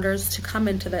tell founders to come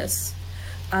into this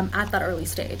at that early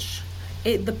stage.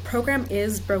 The program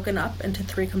is broken up into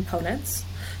 3 components.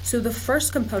 So the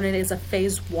first component is a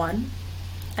phase 1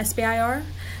 SBIR.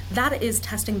 That is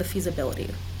testing the feasibility,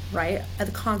 right?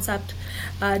 The concept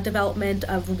development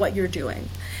of what you're doing.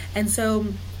 And so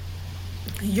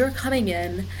you're coming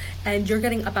in and you're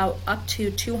getting about up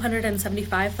to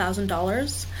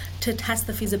 $275,000 to test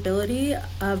the feasibility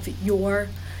of your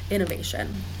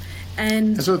innovation.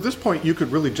 And so at this point, you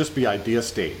could really just be idea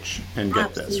stage and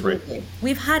get absolutely. this, right?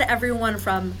 We've had everyone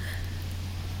from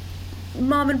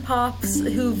mom and pops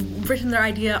who've written their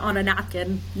idea on a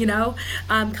napkin,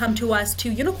 come to us,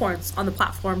 to unicorns on the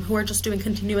platform who are just doing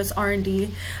continuous R&D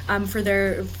for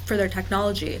their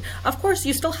technology. Of course,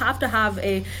 you still have to have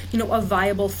a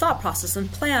viable thought process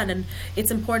and plan, and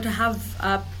it's important to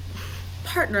have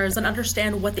partners and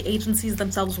understand what the agencies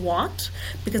themselves want,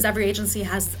 because every agency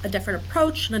has a different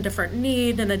approach and a different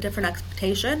need and a different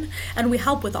expectation, and we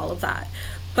help with all of that.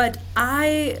 But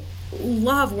I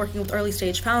love working with early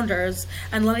stage founders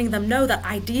and letting them know that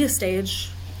idea stage,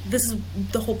 this is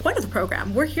the whole point of the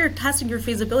program. We're here testing your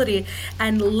feasibility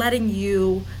and letting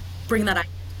you bring that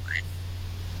idea to life.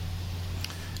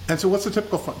 And so what's the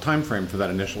typical time frame for that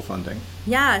initial funding?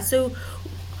 Yeah, so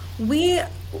we,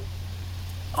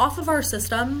 off of our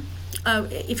system,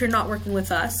 if you're not working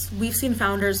with us, we've seen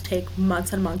founders take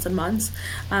months and months and months.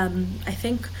 I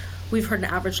think we've heard an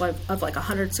average of like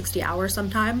 160 hours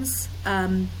sometimes,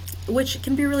 which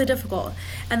can be really difficult.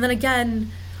 And then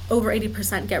again, over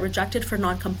 80% get rejected for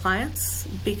non-compliance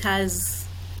because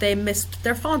they missed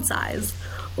their font size,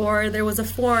 or there was a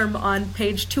form on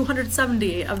page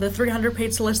 270 of the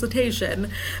 300-page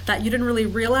solicitation that you didn't really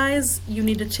realize you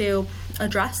needed to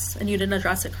address, and you didn't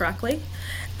address it correctly.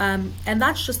 And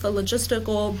that's just the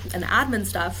logistical and admin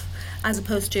stuff, as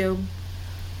opposed to,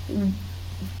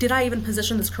 did I even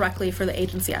position this correctly for the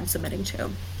agency I'm submitting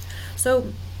to?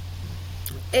 So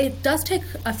it does take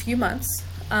a few months,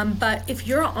 but if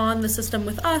you're on the system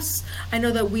with us, I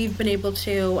know that we've been able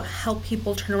to help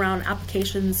people turn around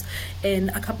applications in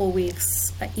a couple of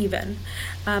weeks even.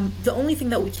 The only thing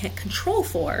that we can't control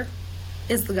for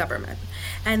is the government,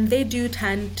 and they do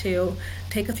tend to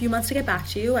take a few months to get back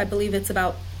to you. I believe it's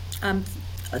about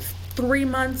 3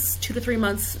 months, 2 to 3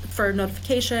 months for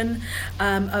notification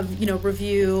of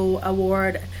review,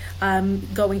 award,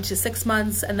 going to 6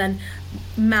 months, and then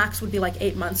max would be like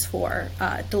 8 months for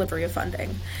delivery of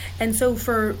funding. And so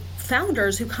for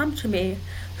founders who come to me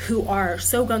who are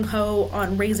so gung-ho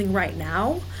on raising right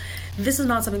now, this is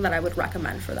not something that I would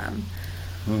recommend for them.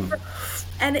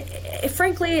 And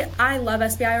frankly, I love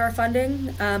SBIR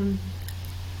funding,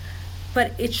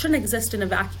 but it shouldn't exist in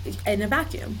a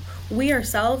vacuum. We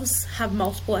ourselves have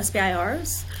multiple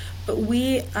SBIRs, but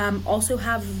we also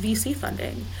have VC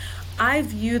funding. I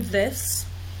viewed this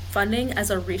funding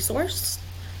as a resource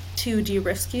to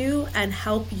de-risk you and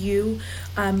help you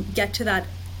get to that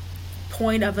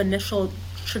point of initial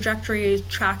trajectory,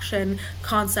 traction,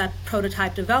 concept,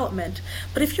 prototype development.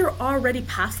 But if you're already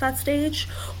past that stage,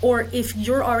 or if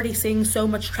you're already seeing so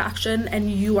much traction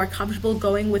and you are comfortable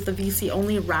going with the VC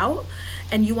only route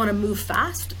and you want to move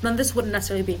fast, then this wouldn't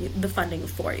necessarily be the funding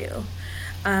for you.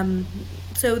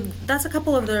 So that's a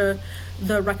couple of the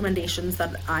recommendations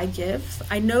that I give.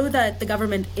 I know that the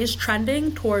government is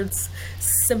trending towards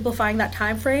simplifying that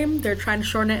time frame. They're trying to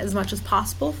shorten it as much as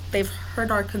possible. They've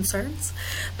heard our concerns,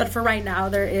 but for right now,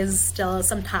 there is still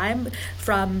some time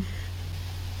from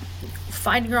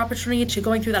finding your opportunity to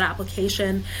going through that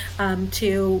application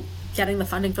to getting the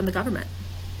funding from the government.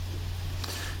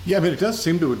 Yeah, but it does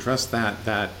seem to address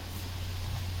that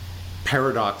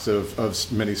paradox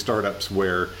of many startups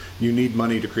where you need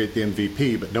money to create the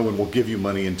MVP, but no one will give you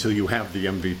money until you have the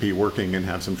MVP working and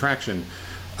have some traction.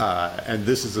 And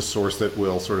this is a source that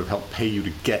will sort of help pay you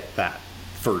to get that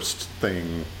first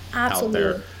thing out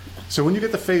there. So when you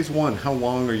get the phase one, how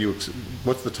long are you,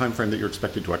 what's the time frame that you're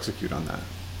expected to execute on that?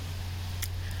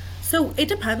 So it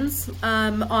depends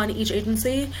on each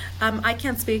agency. I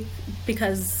can't speak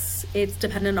because it's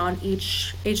dependent on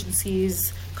each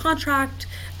agency's contract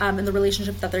and the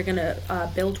relationship that they're going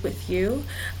to build with you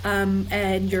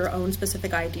and your own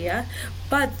specific idea.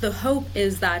 But the hope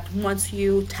is that once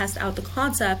you test out the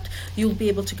concept, you'll be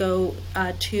able to go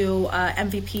to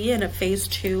MVP in a phase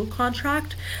 2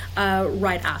 contract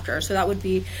right after. So that would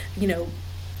be, 9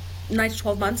 to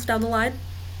 12 months down the line.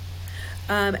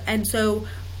 And so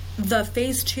the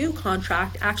phase 2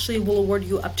 contract actually will award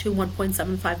you up to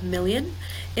 $1.75 million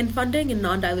in funding in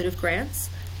non-dilutive grants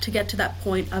to get to that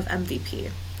point of MVP.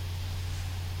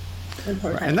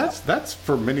 Right. And that's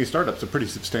for many startups a pretty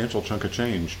substantial chunk of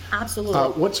change. Absolutely.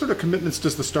 What sort of commitments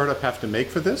does the startup have to make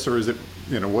for this, or is it,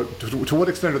 to what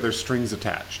extent are there strings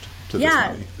attached to this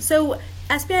money? Yeah. So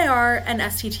SBIR and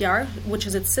STTR, which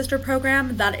is its sister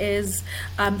program, that is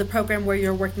the program where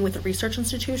you're working with a research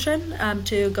institution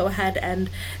to go ahead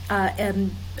and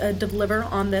deliver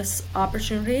on this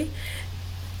opportunity.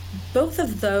 Both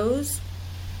of those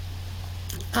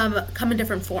come in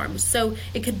different forms. So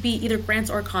it could be either grants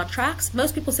or contracts.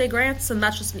 Most people say grants, and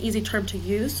that's just an easy term to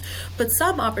use. But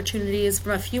some opportunities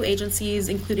from a few agencies,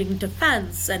 including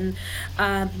defense and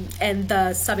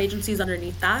the sub-agencies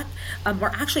underneath that,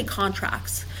 were actually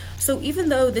contracts. So even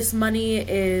though this money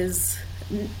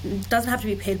doesn't have to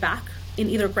be paid back in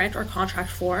either grant or contract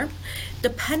form,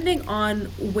 depending on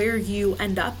where you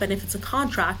end up and if it's a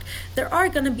contract, there are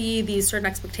going to be these certain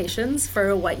expectations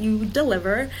for what you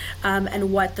deliver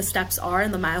and what the steps are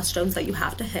and the milestones that you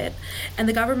have to hit. And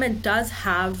the government does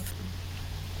have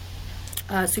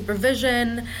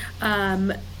supervision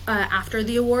after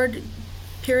the award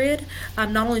period,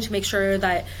 not only to make sure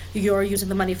that you're using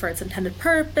the money for its intended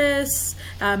purpose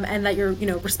and that you're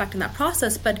respecting that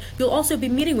process, but you'll also be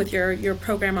meeting with your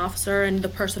program officer and the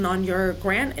person on your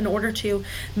grant in order to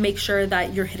make sure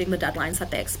that you're hitting the deadlines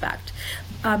that they expect.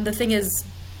 The thing is,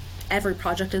 every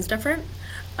project is different,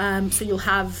 so you'll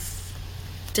have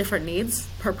different needs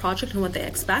per project and what they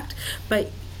expect,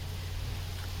 but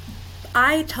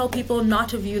I tell people not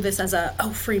to view this as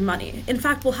free money. In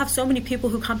fact, we'll have so many people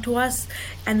who come to us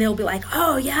and they'll be like,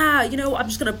 oh yeah, I'm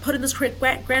just gonna put in this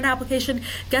grant application,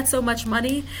 get so much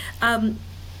money.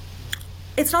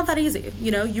 It's not that easy.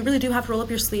 You really do have to roll up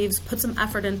your sleeves, put some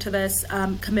effort into this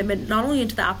commitment, not only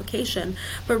into the application,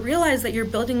 but realize that you're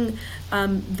building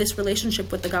this relationship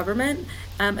with the government,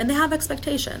 and they have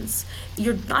expectations.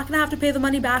 You're not going to have to pay the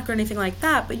money back or anything like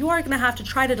that, but you are going to have to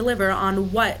try to deliver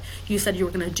on what you said you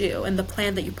were going to do and the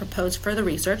plan that you proposed for the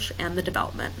research and the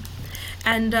development.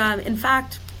 And in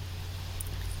fact,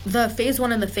 the phase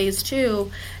 1 and the phase 2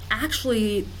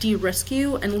 actually de-risk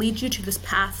you and lead you to this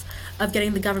path of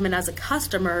getting the government as a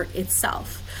customer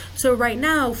itself. So right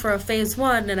now, for a phase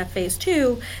 1 and a phase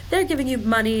 2, they're giving you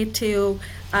money to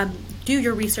do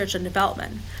your research and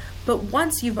development. But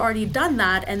once you've already done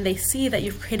that and they see that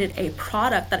you've created a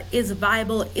product that is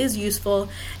viable, is useful,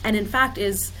 and in fact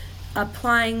is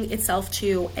applying itself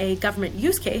to a government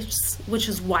use case, which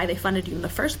is why they funded you in the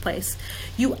first place,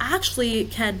 you actually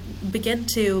can begin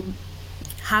to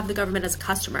have the government as a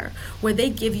customer, where they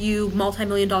give you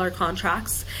multi-million-dollar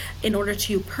contracts in order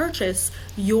to purchase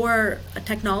your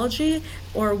technology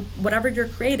or whatever you're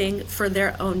creating for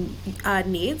their own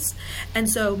needs. And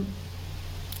so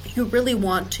you really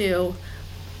want to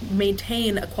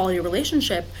maintain a quality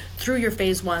relationship through your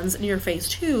phase 1s and your phase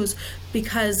 2s,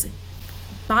 because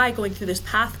by going through this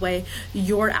pathway,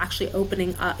 you're actually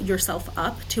opening yourself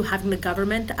up to having the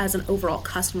government as an overall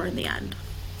customer in the end.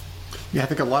 Yeah, I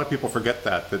think a lot of people forget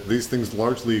that these things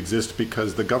largely exist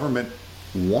because the government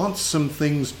wants some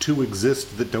things to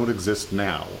exist that don't exist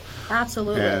now.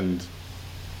 Absolutely. And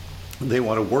they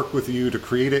want to work with you to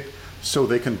create it so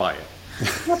they can buy it.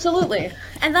 Absolutely.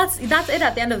 And that's it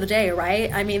at the end of the day,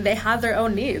 right? I mean, they have their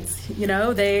own needs.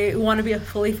 They want to be a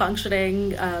fully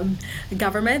functioning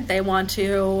government. They want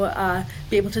to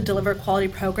be able to deliver quality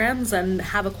programs and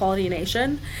have a quality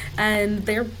nation. And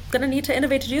they're going to need to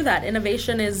innovate to do that.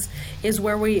 Innovation is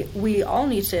where we all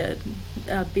need to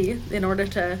be in order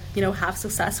to, have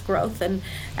success, growth,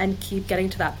 and keep getting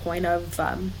to that point of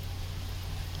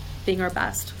being our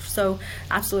best. So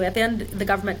absolutely, at the end, the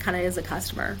government kind of is a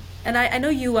customer. And I know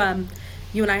you and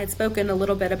I had spoken a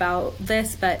little bit about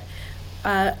this, but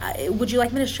would you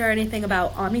like me to share anything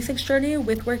about OmniSync's journey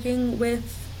with working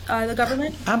with the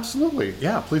government? Absolutely,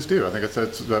 yeah, please do. I think it's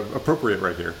appropriate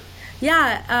right here.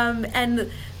 Yeah,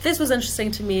 and this was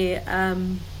interesting to me. I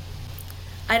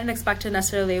didn't expect to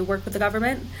necessarily work with the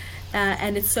government,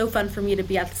 and it's so fun for me to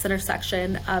be at this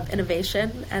intersection of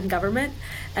innovation and government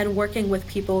and working with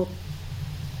people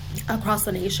across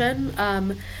the nation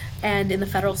and in the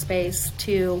federal space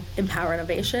to empower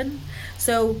innovation.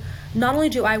 So not only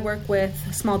do I work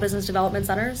with small business development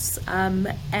centers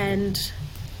and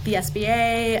the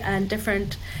SBA and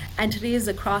different entities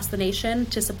across the nation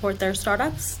to support their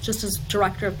startups, just as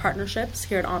director of partnerships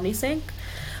here at OmniSync,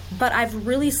 but I've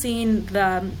really seen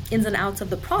the ins and outs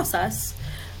of the process,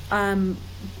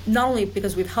 not only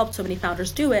because we've helped so many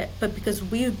founders do it, but because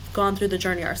we've gone through the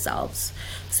journey ourselves.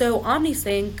 So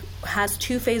OmniSync has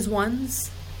 2 phase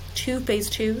 1s, 2 phase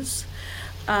 2s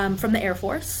from the Air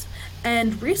Force,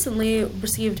 and recently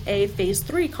received a phase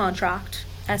 3 contract,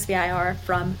 SBIR,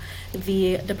 from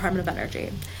the Department of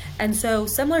Energy. And so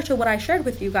similar to what I shared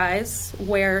with you guys,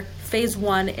 where phase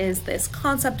 1 is this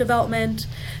concept development,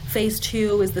 phase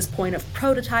 2 is this point of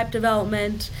prototype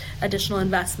development, additional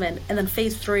investment, and then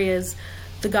phase 3 is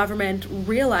the government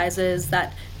realizes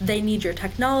that they need your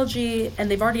technology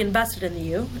and they've already invested in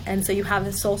you, and so you have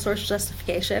this sole source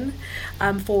justification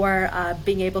for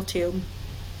being able to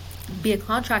be a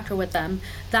contractor with them.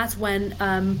 That's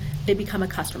when they become a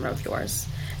customer of yours.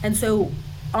 And so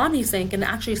OmniSync, in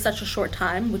actually such a short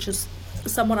time, which is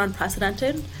somewhat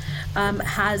unprecedented,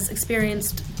 has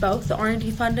experienced both the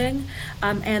R&D funding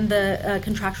and the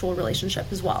contractual relationship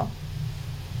as well.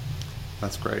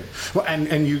 That's great. Well,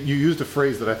 and you used a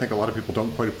phrase that I think a lot of people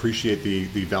don't quite appreciate the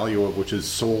value of, which is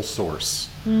sole source.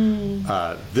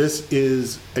 This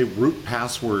is a root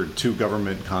password to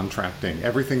government contracting.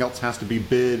 Everything else has to be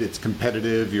bid. It's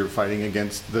competitive. You're fighting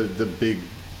against the big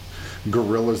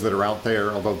gorillas that are out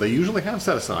there, although they usually have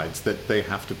set-asides that they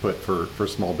have to put for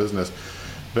small business.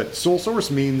 But sole source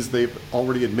means they've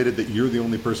already admitted that you're the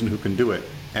only person who can do it,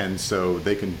 and so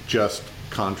they can just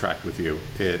contract with you.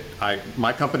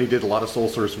 My company did a lot of sole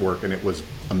source work, and it was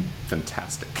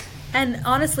fantastic. And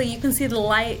honestly, you can see the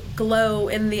light glow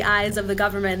in the eyes of the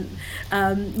government,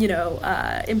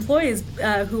 employees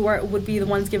who would be the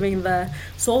ones giving the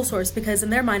sole source, because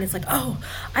in their mind it's like, oh,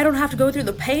 I don't have to go through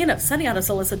the pain of sending out a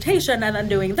solicitation and then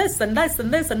doing this and this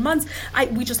and this and months.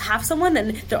 We just have someone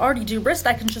and they're already de-risked.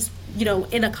 I can just,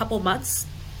 in a couple months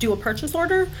do a purchase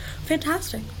order.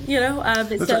 Fantastic,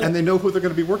 and they know who they're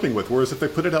going to be working with. Whereas if they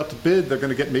put it out to bid, they're going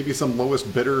to get maybe some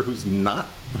lowest bidder who's not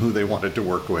who they wanted to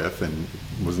work with and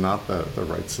was not the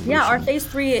right solution. Yeah, our phase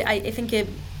 3, I think it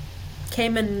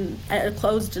came in,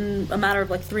 closed in a matter of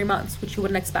like 3 months, which you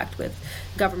wouldn't expect with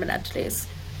government entities.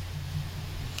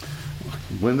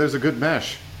 When there's a good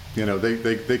mesh,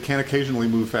 they can occasionally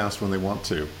move fast when they want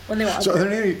to. So are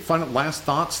there any final last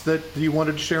thoughts that you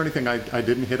wanted to share? Anything I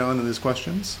didn't hit on in these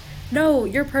questions? No,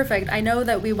 you're perfect. I know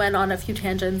that we went on a few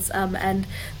tangents, and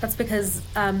that's because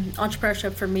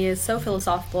entrepreneurship for me is so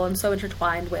philosophical and so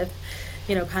intertwined with,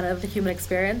 kind of the human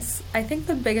experience. I think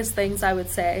the biggest things I would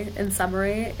say in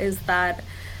summary is that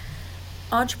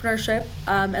entrepreneurship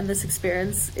and this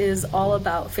experience is all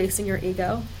about facing your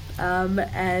ego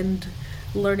and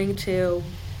learning to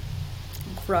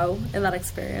grow in that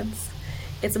experience.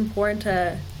 It's important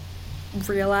to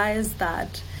realize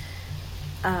that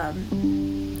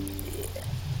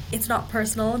it's not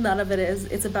personal, none of it is.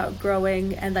 It's about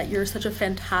growing, and that you're such a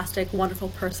fantastic, wonderful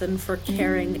person for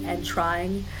caring and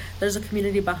trying. There's a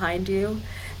community behind you,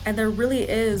 and there really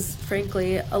is,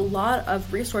 frankly, a lot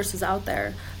of resources out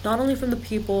there, not only from the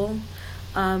people,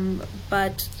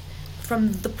 but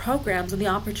from the programs and the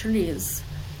opportunities.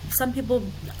 Some people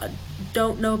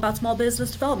don't know about small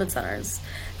business development centers,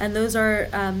 and those are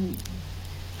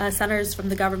centers from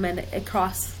the government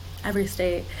across every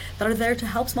state that are there to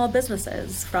help small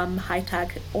businesses, from high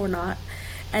tech or not.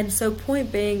 And so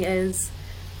point being is,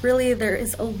 really, there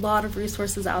is a lot of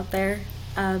resources out there.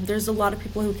 There's a lot of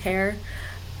people who care.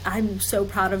 I'm so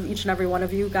proud of each and every one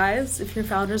of you guys, if you're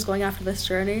founders going after this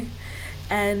journey.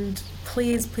 And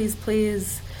please, please,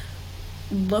 please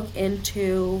look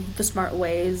into the smart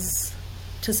ways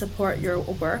to support your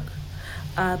work.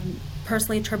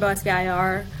 Personally, Turbo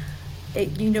SBIR,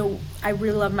 I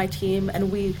really love my team,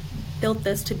 and we built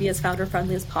this to be as founder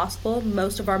friendly as possible.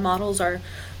 Most of our models are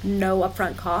no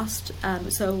upfront cost.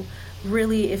 So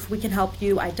really, if we can help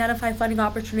you identify funding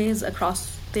opportunities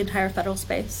across the entire federal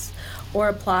space, or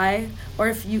apply, or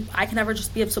if I can ever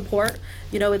just be of support,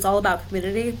 it's all about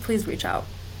community, please reach out.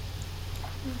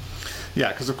 Yeah,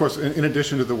 because of course, in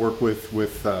addition to the work with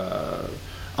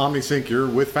OmniSync, you're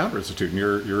with Founder Institute, and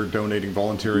you're donating,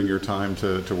 volunteering your time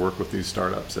to work with these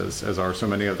startups, as are so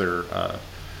many other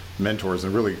mentors,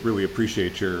 and really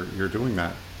appreciate your doing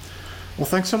that. Well,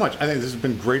 thanks so much. I think this has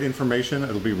been great information.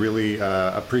 It'll be really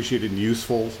appreciated and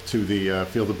useful to the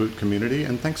Feel the Boot community,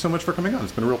 and thanks so much for coming on.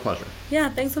 It's been a real pleasure. Yeah,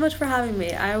 thanks so much for having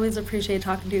me. I always appreciate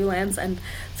talking to you, Lance, and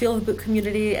Feel the Boot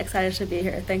community, excited to be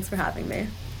here. Thanks for having me.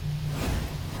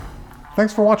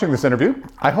 Thanks for watching this interview.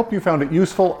 I hope you found it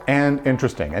useful and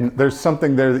interesting, and there's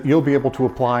something there that you'll be able to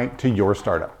apply to your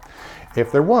startup.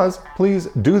 If there was, please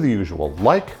do the usual: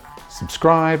 like,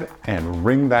 subscribe, and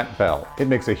ring that bell. It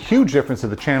makes a huge difference to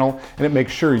the channel, and it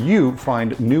makes sure you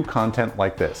find new content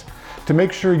like this. To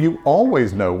make sure you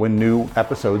always know when new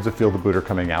episodes of Feel the Boot are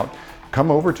coming out, come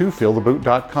over to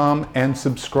feeltheboot.com and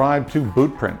subscribe to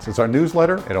Bootprints. It's our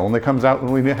newsletter. It only comes out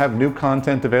when we have new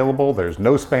content available. There's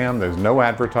no spam, there's no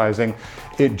advertising.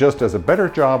 It just does a better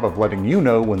job of letting you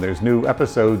know when there's new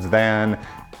episodes than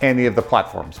any of the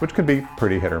platforms, which can be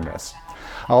pretty hit or miss.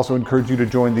 I also encourage you to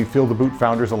join the Feel the Boot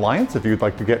Founders Alliance if you'd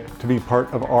like to get to be part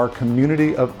of our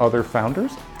community of other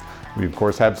founders. We, of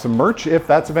course, have some merch if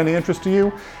that's of any interest to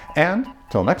you. And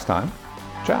till next time,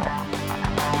 ciao.